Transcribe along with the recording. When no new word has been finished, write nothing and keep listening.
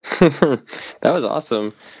That was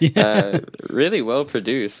awesome. Yeah. Really well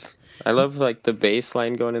produced. I love like the bass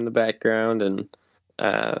line going in the background and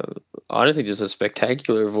uh, honestly just a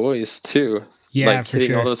spectacular voice too. Yeah, Like for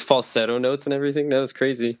hitting all sure. those falsetto notes and everything. That was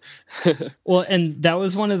crazy. Well, and that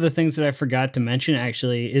was one of the things that I forgot to mention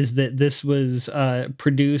actually is that this was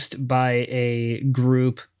produced by a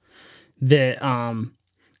group that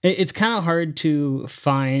it's kind of hard to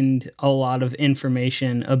find a lot of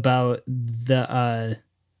information about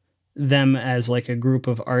them as like a group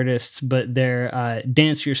of artists, but they're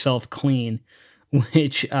Dance Yourself Clean,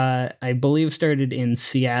 which I believe started in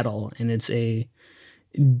Seattle, and it's a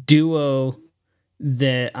duo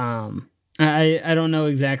that I don't know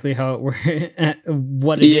exactly how it works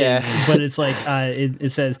what it Yeah. is, but it's like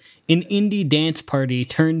it says an indie dance party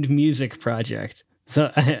turned music project.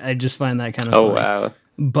 So I just find that kind of Oh funny. wow.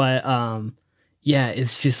 But yeah,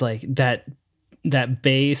 it's just like that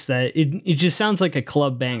bass that it just sounds like a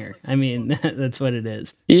club banger. I mean, that's what it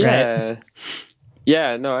is, right? Yeah.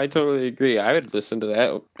 Yeah, no, I totally agree. I would listen to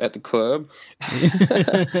that at the club.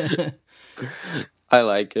 I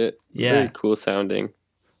like it. Very Yeah. cool sounding.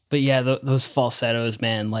 But yeah, those falsettos,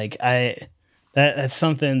 man, like that's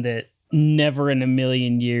something that never in a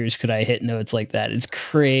million years could I hit notes like that. It's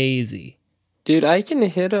crazy. Dude, I can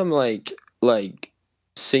hit them like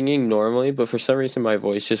singing normally, but for some reason my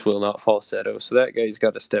voice just will not falsetto. So that guy's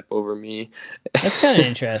got to step over me. That's kind of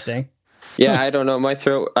interesting. Yeah, Huh. I don't know. My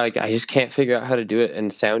throat, like, I just can't figure out how to do it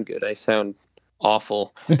and sound good. I sound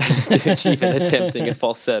awful even attempting a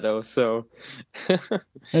falsetto. So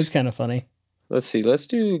That's kind of funny. let's see. Let's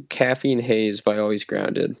do Caffeine Haze by Always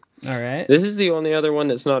Grounded. All right. This is the only other one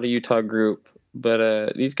that's not a Utah group,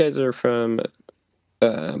 but these guys are from,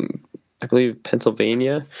 I believe,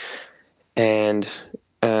 Pennsylvania. And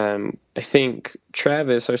I think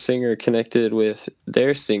Travis, our singer, connected with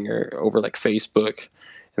their singer over like Facebook.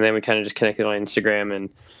 And then we kind of just connected on Instagram.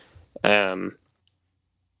 And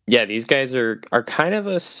yeah, these guys are kind of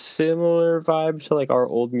a similar vibe to like our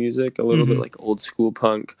old music, a little bit Mm-hmm. like old school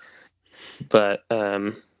punk. But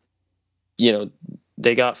you know,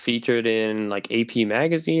 they got featured in like AP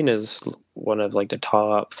magazine as one of like the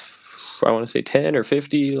top, I want to say 10 or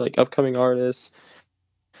 50 like upcoming artists.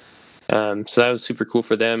 So that was super cool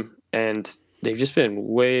for them, and they've just been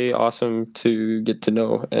way awesome to get to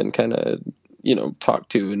know and kind of talk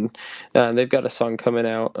to. And they've got a song coming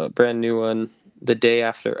out, a brand new one, the day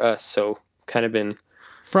after us. So kind of been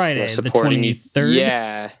Friday, the supporting me.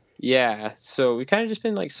 23rd. Yeah. So we kind of just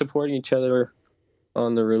been like supporting each other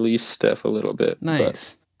on the release stuff a little bit, but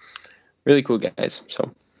Nice. really cool guys.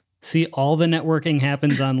 So See, all the networking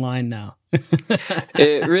happens online now.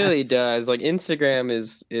 it really does. Like Instagram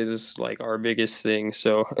is like our biggest thing.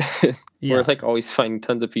 So we're Yeah. like always finding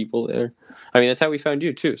tons of people there. I mean, that's how we found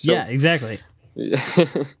you too. So Yeah, exactly.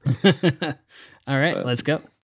 All right, let's go.